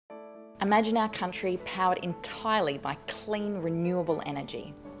Imagine our country powered entirely by clean, renewable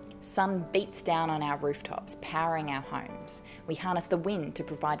energy. Sun beats down on our rooftops, powering our homes. We harness the wind to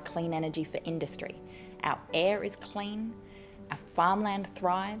provide clean energy for industry. Our air is clean, our farmland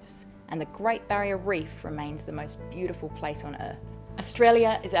thrives, and the Great Barrier Reef remains the most beautiful place on Earth.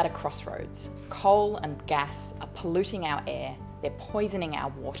 Australia is at a crossroads. Coal and gas are polluting our air, they're poisoning our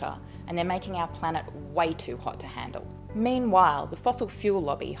water, and they're making our planet way too hot to handle. Meanwhile, the fossil fuel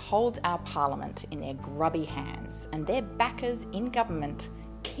lobby holds our parliament in their grubby hands, and their backers in government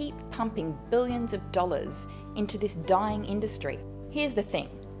keep pumping billions of dollars into this dying industry. Here's the thing,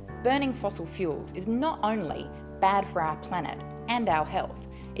 burning fossil fuels is not only bad for our planet and our health,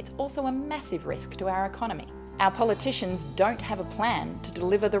 it's also a massive risk to our economy. Our politicians don't have a plan to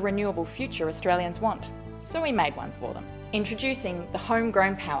deliver the renewable future Australians want, so we made one for them. Introducing the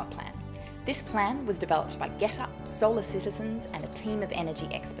Homegrown Power Plan. This plan was developed by GetUp, Solar Citizens and a team of energy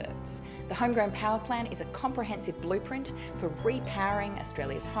experts. The Homegrown Power Plan is a comprehensive blueprint for repowering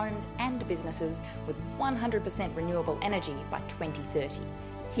Australia's homes and businesses with 100% renewable energy by 2030.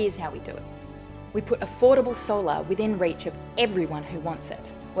 Here's how we do it. We put affordable solar within reach of everyone who wants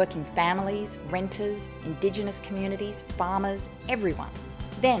it. Working families, renters, Indigenous communities, farmers, everyone.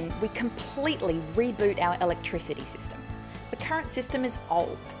 Then we completely reboot our electricity system. The current system is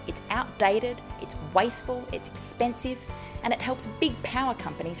old, it's outdated, it's wasteful, it's expensive, and it helps big power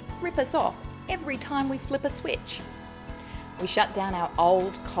companies rip us off every time we flip a switch. We shut down our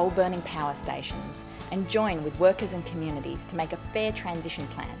old coal-burning power stations and join with workers and communities to make a fair transition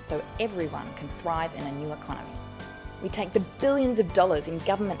plan so everyone can thrive in a new economy. We take the billions of dollars in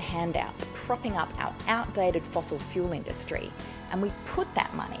government handouts propping up our outdated fossil fuel industry, and we put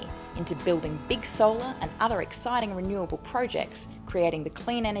that money into building big solar and other exciting renewable projects, creating the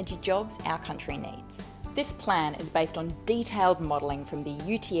clean energy jobs our country needs. This plan is based on detailed modelling from the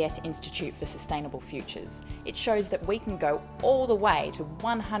UTS Institute for Sustainable Futures. It shows that we can go all the way to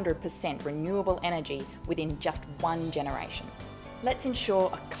 100% renewable energy within just one generation. Let's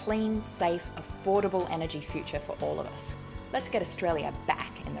ensure a clean, safe, affordable energy future for all of us. Let's get Australia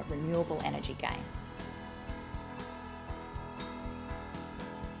back in the renewable energy game.